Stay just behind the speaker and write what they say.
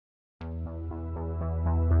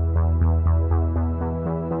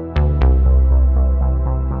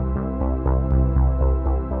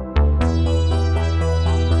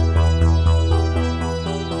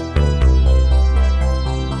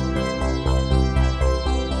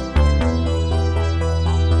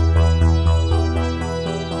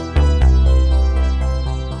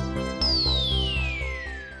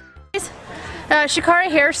Shikari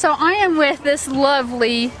here. So I am with this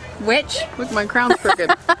lovely witch. Look, my crown's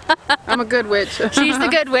crooked. I'm a good witch. She's the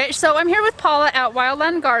good witch. So I'm here with Paula at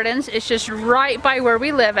Wildland Gardens. It's just right by where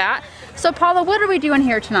we live at. So Paula, what are we doing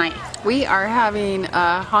here tonight? We are having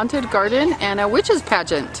a haunted garden and a witches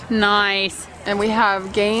pageant. Nice. And we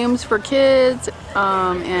have games for kids,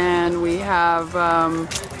 and we have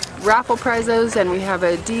raffle prizes, and we have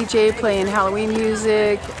a DJ playing Halloween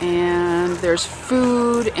music, and there's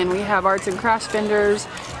food, and we have arts and crafts vendors,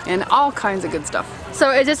 and all kinds of good stuff.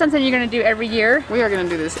 So is this something you're going to do every year? We are going to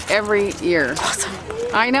do this every year. Awesome.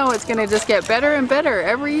 I know, it's going to just get better and better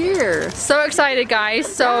every year. So excited,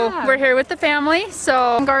 guys. So we're here with the family.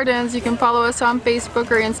 So Gardens, you can follow us on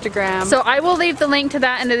Facebook or Instagram. So I will leave the link to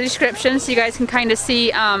that in the description so you guys can kind of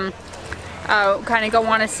see, kind of go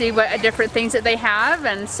want to see what different things that they have.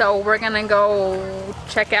 And so we're going to go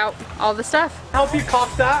check out all the stuff. Help you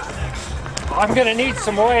cock that? I'm going to need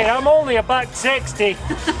some weight. I'm only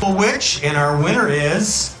 $1.60. Witch, and our winner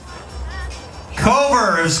is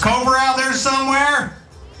Cover. Is Cover out there somewhere?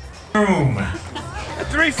 Boom.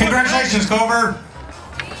 Congratulations, Cover.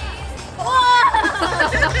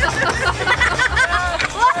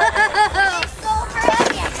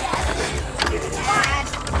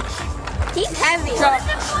 He's heavy.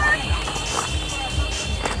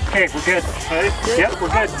 Okay, we're good. Ready? Yep, we're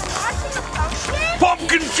good.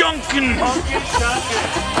 Pumpkin chunkin'! Pumpkin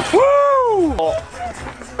chunkin'. Woo!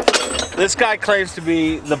 This guy claims to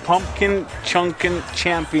be the pumpkin chunkin'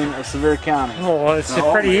 champion of Sevier County. Oh, well, it's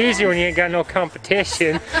pretty easy when you ain't got no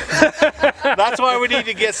competition. That's why we need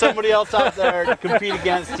to get somebody else out there to compete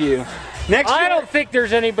against you. Next I year, don't think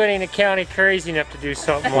there's anybody in the county crazy enough to do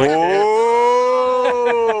something like this.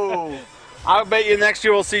 Whoa! I bet you next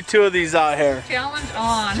year we'll see 2 of these out here. Challenge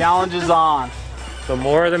on. Challenge is on. The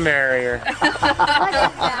more the merrier.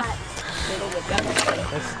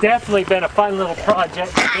 It's definitely been a fun little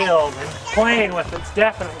project to build, and playing with it's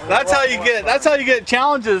definitely. That's how you get. That's how you get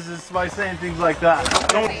challenges, is by saying things like that.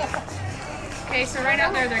 Okay, so right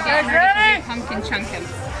out there they're getting ready to do pumpkin chunkin'.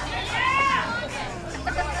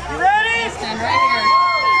 You ready? Stand right here.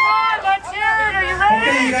 Come on, let's hear it. Are you ready?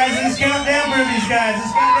 Okay, you guys, let's count down for these guys.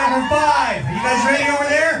 Let's count down from 5. Are you guys ready over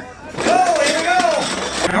there? Go, here we go.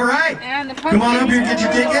 All right. And the Come on up here, get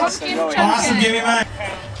your tickets. Awesome, give me mine.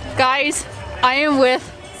 Guys, I am with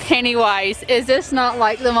Pennywise. Is this not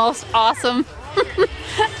like the most awesome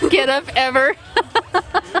get up ever?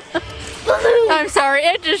 I'm sorry,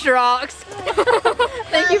 it just rocks.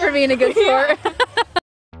 Thank you for being a good sport.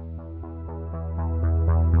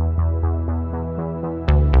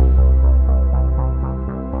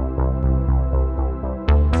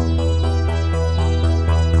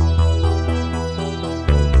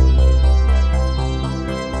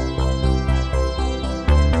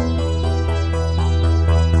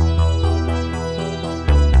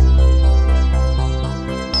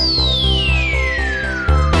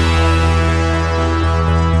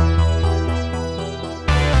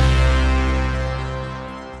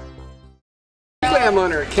 I'm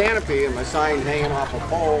under a canopy and my sign hanging off a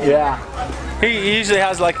pole. Yeah. He usually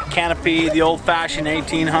has like a canopy, the old-fashioned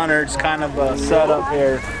 1800s kind of setup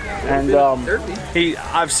here. And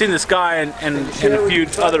I've seen this guy in a few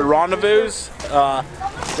other rendezvous. So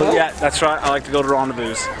yeah, that's right. I like to go to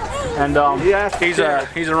rendezvous. And he's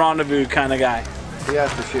a rendezvous kind of guy. He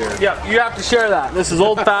has to share. Yeah, you have to share that. This is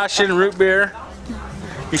old-fashioned root beer.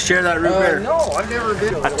 You share that root beer? No, I've never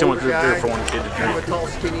been. That's too much root beer for one kid to I'm a drink. tall,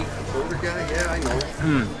 skinny, older guy. Yeah, I know.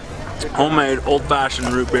 Homemade, old-fashioned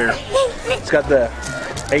root beer. It's got the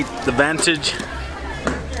Vantage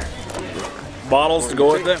bottles to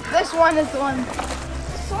go with it. This one is the one.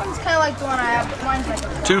 This one's kind of like the one I have, but mine's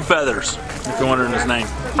like 2 Feathers, if you're wondering his name.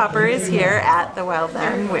 Hopper is here at the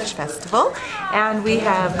Wildland Witch Festival, and we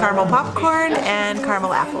have caramel popcorn and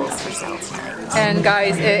caramel apples for sale tonight. And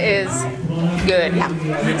guys, it is good. Yeah.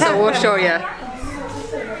 So we'll show you.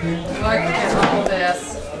 Like all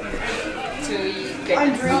this to get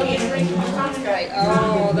I'm drinking. Right.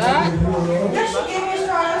 Oh, that.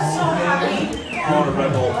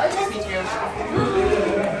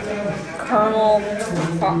 Caramel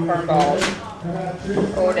popcorn balls.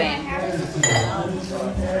 Oh dang.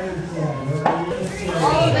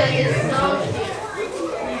 All of it is so.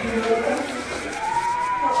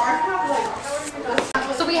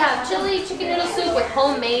 So we have chili chicken noodle soup with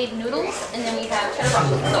homemade noodles, and then we have cheddar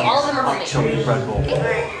broccoli. So all of them are homemade. Chili bread bowl.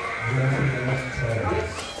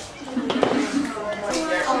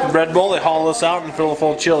 Bread bowl, they haul this out and fill it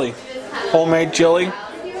full of chili. Homemade chili.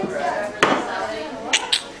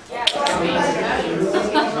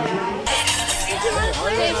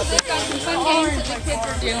 Fun games that the kids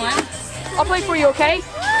are doing. I'll play for you, okay?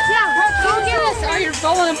 Yeah, let's go. Go get us. Oh, you're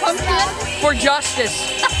bowling a pumpkin? For justice.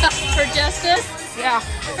 For justice? Yeah.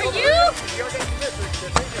 For you?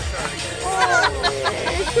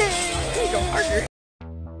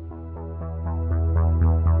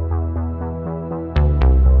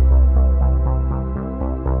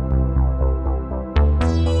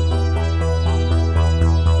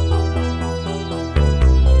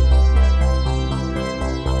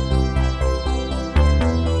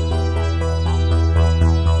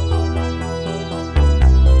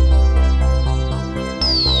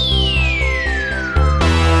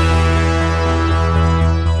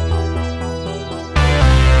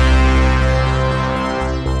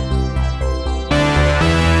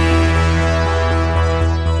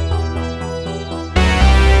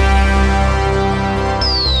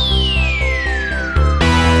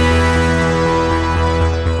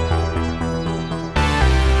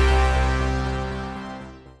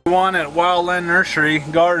 One at Wildland Nursery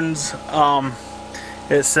Gardens,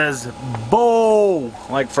 it says Bo,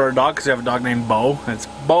 like for a dog, because you have a dog named Bo. It's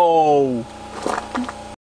Bo.